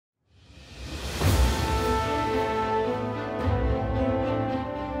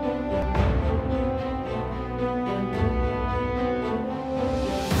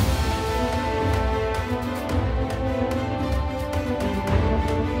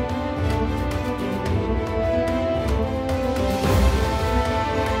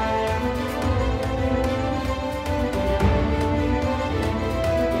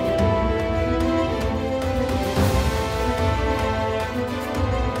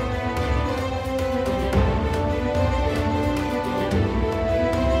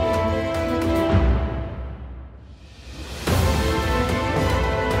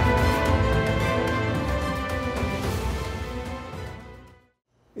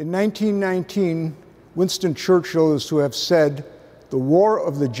In 1919, Winston Churchill is to have said, "The war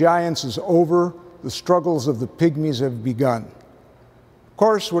of the giants is over, the struggles of the pygmies have begun." Of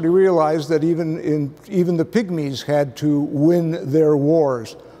course, what he realized that even the pygmies had to win their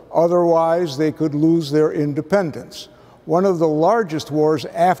wars, otherwise they could lose their independence. One of the largest wars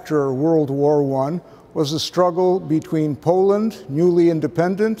after World War I was the struggle between Poland, newly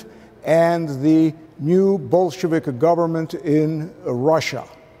independent, and the new Bolshevik government in Russia.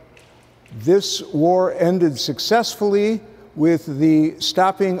 This war ended successfully with the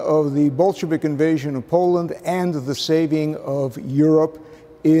stopping of the Bolshevik invasion of Poland and the saving of Europe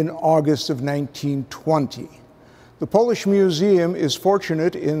in August of 1920. The Polish Museum is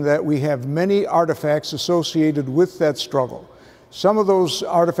fortunate in that we have many artifacts associated with that struggle. Some of those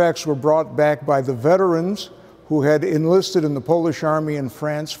artifacts were brought back by the veterans who had enlisted in the Polish army in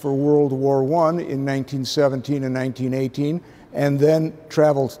France for World War I in 1917 and 1918, and then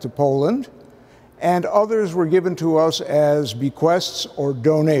traveled to Poland, and others were given to us as bequests or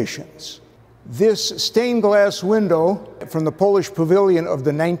donations. This stained glass window from the Polish pavilion of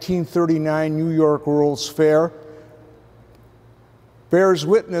the 1939 New York World's Fair bears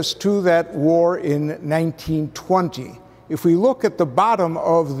witness to that war in 1920. If we look at the bottom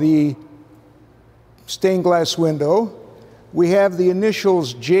of the stained glass window, we have the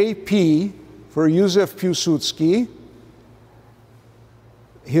initials JP for Józef Piłsudski,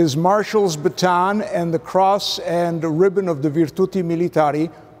 his marshal's baton, and the cross and the ribbon of the Virtuti Militari,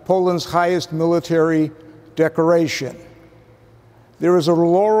 Poland's highest military decoration. There is a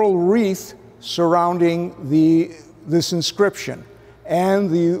laurel wreath surrounding this inscription, and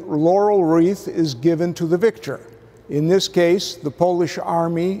the laurel wreath is given to the victor. In this case, the Polish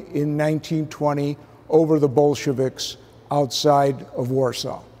army in 1920 over the Bolsheviks outside of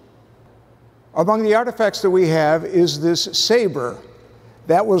Warsaw. Among the artifacts that we have is this saber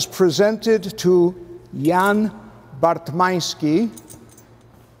that was presented to Jan Bartmański,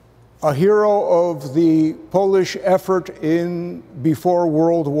 a hero of the Polish effort before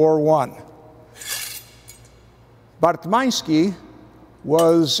World War I. Bartmański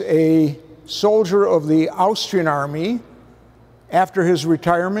was a soldier of the Austrian army. After his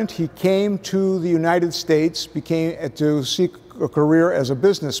retirement, he came to the United States, to seek a career as a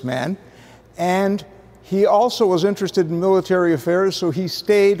businessman, and he also was interested in military affairs, so he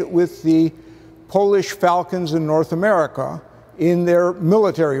stayed with the Polish Falcons in North America in their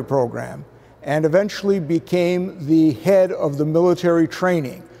military program, and eventually became the head of the military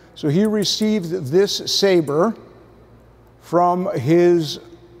training. So he received this saber from his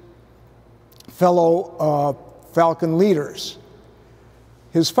fellow Falcon leaders.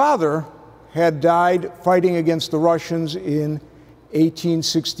 His father had died fighting against the Russians in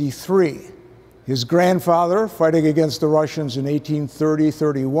 1863. His grandfather fighting against the Russians in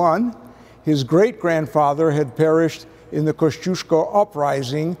 1830-31. His great-grandfather had perished in the Kościuszko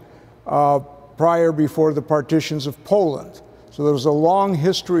uprising before the partitions of Poland. So there was a long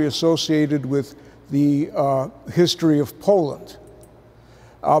history associated with the history of Poland.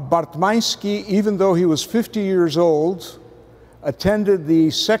 Bartmański, even though he was 50 years old, attended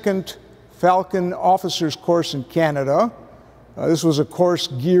the second Falcon officers course in Canada. This was a course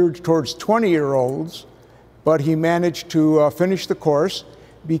geared towards 20-year-olds, but he managed to finish the course,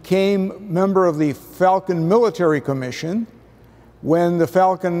 became member of the Falcon Military Commission. When the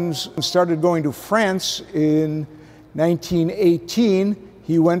Falcons started going to France in 1918,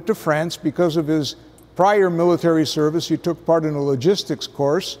 he went to France because of his prior military service. He took part in a logistics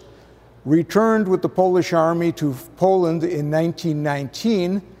course, returned with the Polish army to Poland in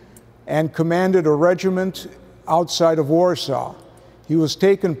 1919, and commanded a regiment outside of Warsaw. He was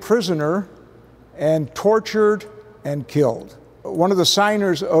taken prisoner and tortured and killed. One of the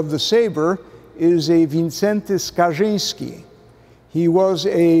signers of the saber is a Wincenty Skarżyński. He was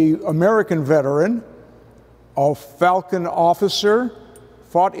an American veteran, a Falcon officer,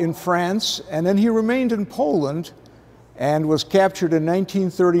 fought in France, and then he remained in Poland and was captured in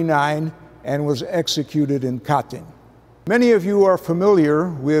 1939 and was executed in Katyn. Many of you are familiar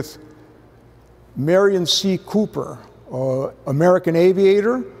with Marion C. Cooper, an American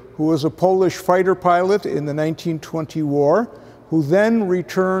aviator who was a Polish fighter pilot in the 1920 war, who then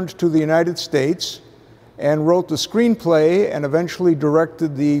returned to the United States and wrote the screenplay and eventually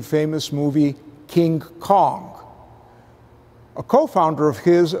directed the famous movie King Kong. A co-founder of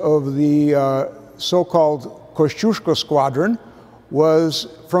his of the so-called Kościuszko Squadron was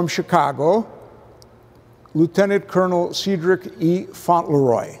from Chicago, Lieutenant Colonel Cedric E.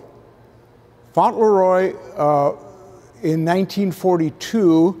 Fauntleroy. Fauntleroy, in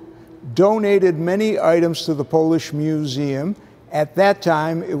 1942, donated many items to the Polish Museum At that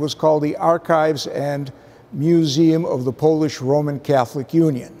time, it was called the Archives and Museum of the Polish Roman Catholic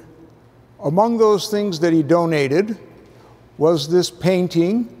Union. Among those things that he donated was this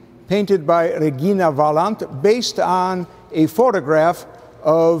painting, painted by Regina Valant, based on a photograph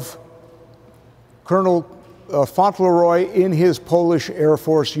of Colonel Fauntleroy in his Polish Air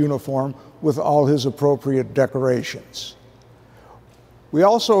Force uniform with all his appropriate decorations. We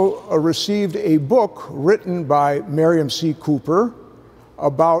also received a book written by Miriam C. Cooper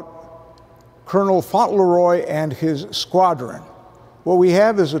about Colonel Fauntleroy and his squadron. What we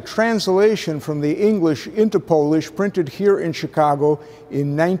have is a translation from the English into Polish, printed here in Chicago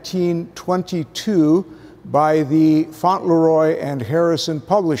in 1922 by the Fauntleroy and Harrison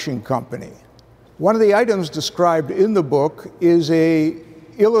Publishing Company. One of the items described in the book is an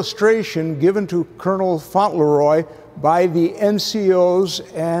illustration given to Colonel Fauntleroy by the NCOs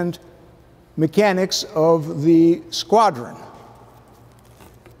and mechanics of the squadron.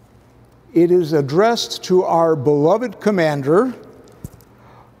 It is addressed to our beloved commander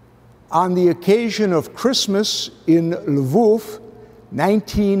on the occasion of Christmas in Lwów,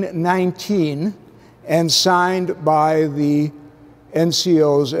 1919, and signed by the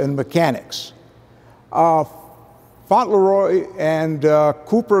NCOs and mechanics. Fauntleroy and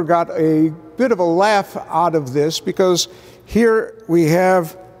Cooper got a bit of a laugh out of this, because here we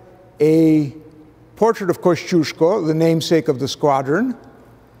have a portrait of Kościuszko, the namesake of the squadron,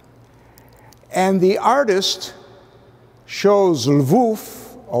 and the artist shows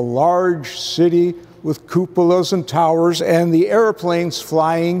Lwów, a large city with cupolas and towers, and the airplanes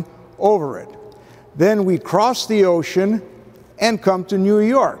flying over it. Then we cross the ocean and come to New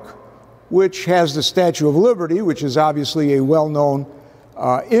York, which has the Statue of Liberty, which is obviously a well-known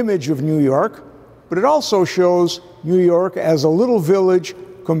image of New York, but it also shows New York as a little village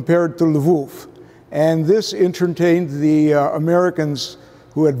compared to Lwów. And this entertained the Americans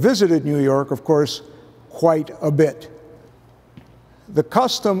who had visited New York, of course, quite a bit. The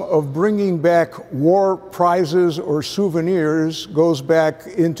custom of bringing back war prizes or souvenirs goes back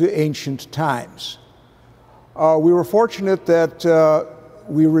into ancient times. We were fortunate that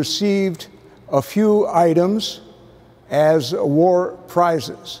we received a few items as war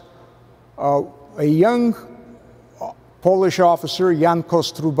prizes. A young Polish officer, Jan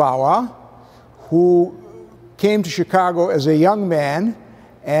Kostrubała, who came to Chicago as a young man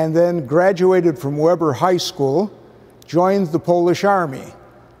and then graduated from Weber High School, joined the Polish Army.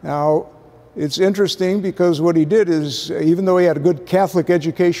 Now, it's interesting because what he did is, even though he had a good Catholic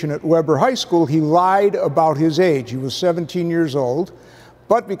education at Weber High School, he lied about his age. He was 17 years old,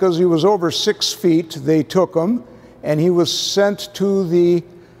 but because he was over 6 feet, they took him, and he was sent to the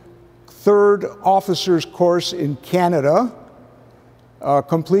 3rd Officers Course in Canada,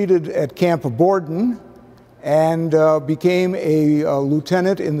 completed at Camp Borden, and became a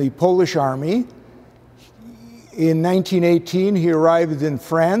lieutenant in the Polish Army. In 1918, he arrived in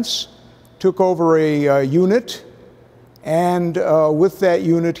France, took over a unit, and with that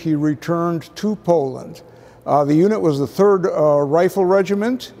unit, he returned to Poland. The unit was the 3rd Rifle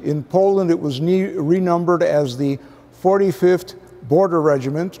Regiment. In Poland, it was renumbered as the 45th Border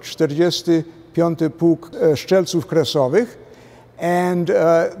Regiment, 45. Pułk Strzelców Kresowych. And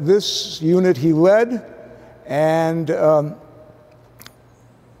this unit he led and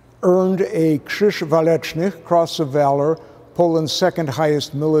earned a Krzyż Waleczny, Cross of Valor, Poland's 2nd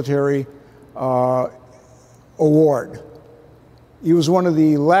highest military award. He was one of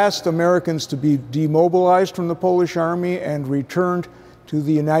the last Americans to be demobilized from the Polish Army and returned to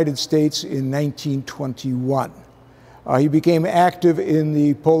the United States in 1921. He became active in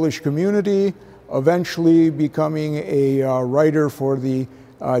the Polish community, eventually becoming a writer for the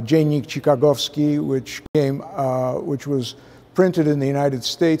Dziennik Chicagowski, which was printed in the United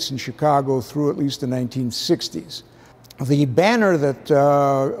States in Chicago through at least the 1960s. The banner that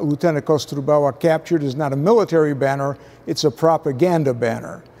Lieutenant Kostrubała captured is not a military banner, it's a propaganda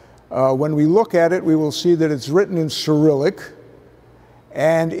banner. When we look at it, we will see that it's written in Cyrillic,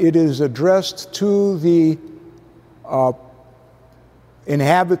 and it is addressed to the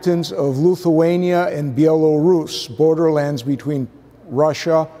inhabitants of Lithuania and Belarus, borderlands between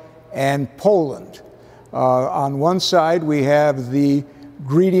Russia and Poland. On one side, we have the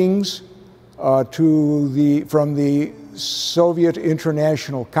greetings from the Soviet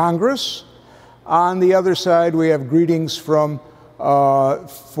International Congress. On the other side, we have greetings for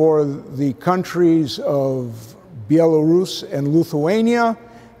the countries of Belarus and Lithuania,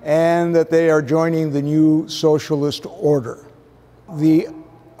 and that they are joining the new socialist order. The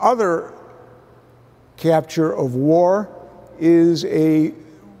other capture of war is a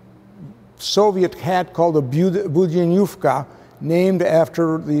Soviet hat called a budyeniówka, named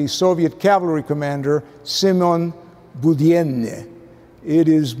after the Soviet cavalry commander Semyon Budyenne. It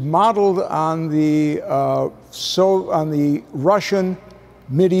is modeled on the Russian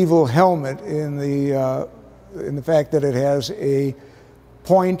medieval helmet in the fact that it has a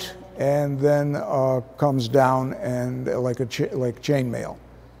point and then comes down and like chainmail.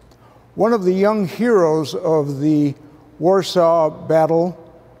 One of the young heroes of the Warsaw battle,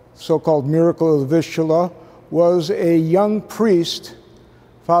 so-called Miracle of the Vistula, was a young priest,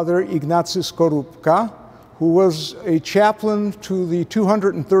 Father Ignacy Skorupka, who was a chaplain to the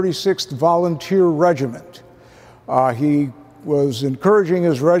 236th Volunteer Regiment. He was encouraging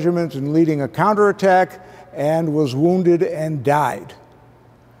his regiment and leading a counterattack and was wounded and died.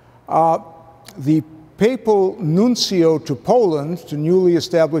 The papal nuncio to Poland, to newly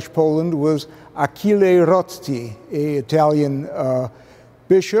established Poland, was Achille Rotti, an Italian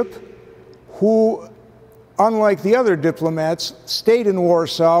bishop who, unlike the other diplomats, stayed in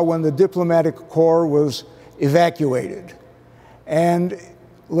Warsaw when the diplomatic corps was evacuated. And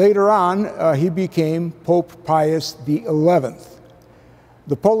later on, he became Pope Pius XI.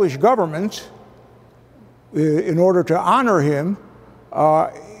 The Polish government, in order to honor him,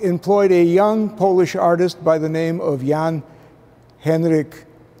 employed a young Polish artist by the name of Jan Henryk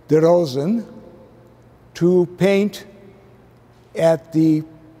de Rosen to paint at the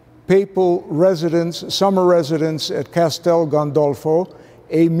papal residence, summer residence at Castel Gandolfo,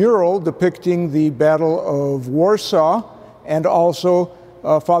 a mural depicting the Battle of Warsaw and also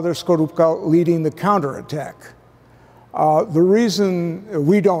Father Skorupka leading the counterattack. The reason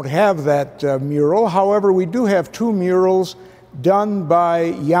we don't have that mural, however, we do have two murals done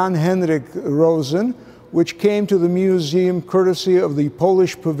by Jan Henryk Rosen, which came to the museum courtesy of the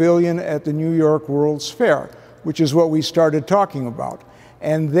Polish Pavilion at the New York World's Fair, which is what we started talking about.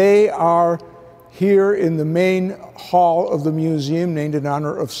 And they are here in the main hall of the museum, named in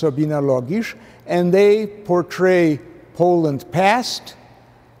honor of Sabina Logisz, and they portray Poland past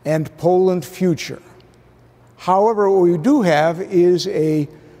and Poland future. However, what we do have is a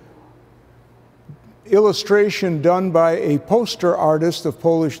illustration done by a poster artist of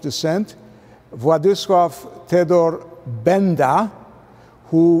Polish descent, Władysław Tedor Benda,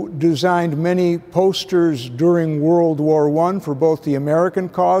 who designed many posters during World War I for both the American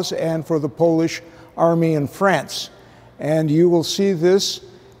cause and for the Polish army in France. And you will see this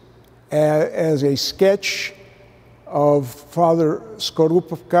as a sketch of Father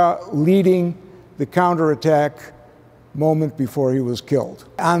Skorupka leading the counterattack moment before he was killed.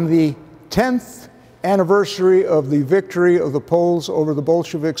 On the 10th anniversary of the victory of the Poles over the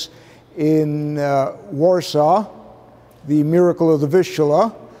Bolsheviks in Warsaw, the Miracle of the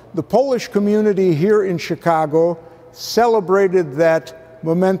Vistula, the Polish community here in Chicago celebrated that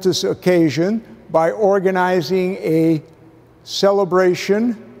momentous occasion by organizing a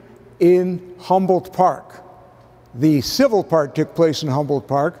celebration in Humboldt Park. The civil part took place in Humboldt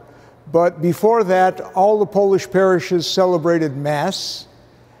Park, but before that, all the Polish parishes celebrated Mass,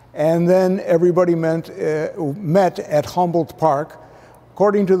 and then everybody met at Humboldt Park.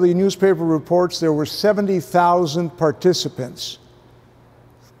 According to the newspaper reports, there were 70,000 participants.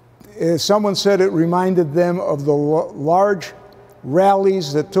 Someone said it reminded them of the large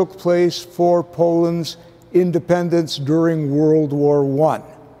rallies that took place for Poland's independence during World War I.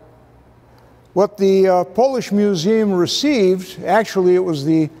 What the Polish Museum received, actually it was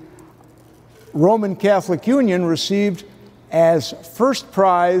the Roman Catholic Union received as first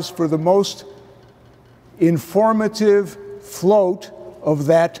prize for the most informative float of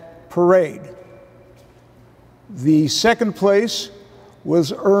that parade. The second place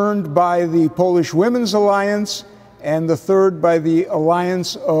was earned by the Polish Women's Alliance, and the third by the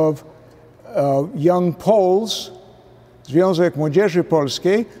Alliance of Young Poles, Związek Młodzieży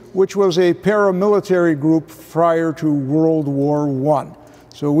Polskiej, which was a paramilitary group prior to World War I.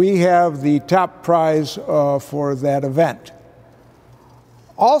 So we have the top prize for that event.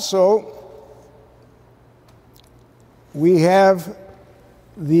 Also, we have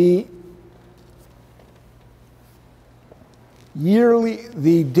the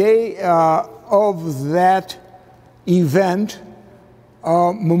day of that event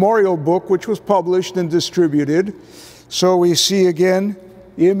memorial book, which was published and distributed. So we see again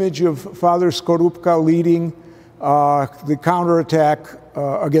the image of Father Skorupka leading the counterattack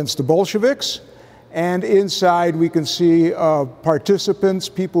against the Bolsheviks. And inside we can see participants,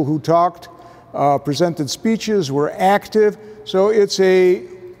 people who talked, presented speeches, were active. So it's a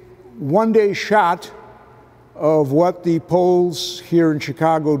one-day shot of what the Poles here in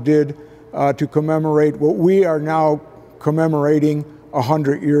Chicago did to commemorate what we are now commemorating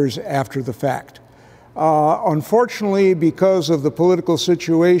 100 years after the fact. Unfortunately, because of the political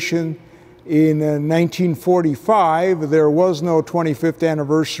situation in 1945, there was no 25th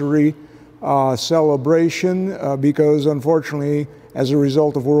anniversary celebration because, unfortunately, as a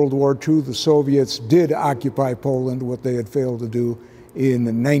result of World War II, the Soviets did occupy Poland, what they had failed to do in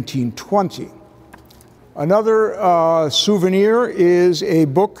 1920. Another souvenir is a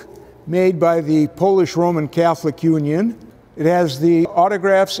book made by the Polish Roman Catholic Union. It has the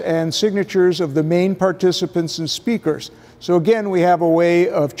autographs and signatures of the main participants and speakers. So again, we have a way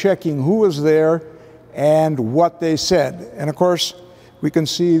of checking who was there and what they said. And of course, we can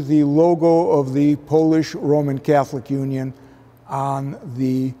see the logo of the Polish Roman Catholic Union on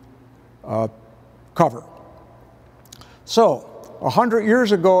the cover. So, 100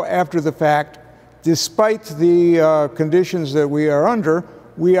 years ago after the fact, despite the conditions that we are under,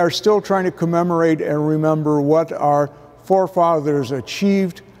 we are still trying to commemorate and remember what our forefathers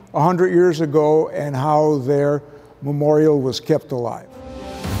achieved 100 years ago and how their memorial was kept alive.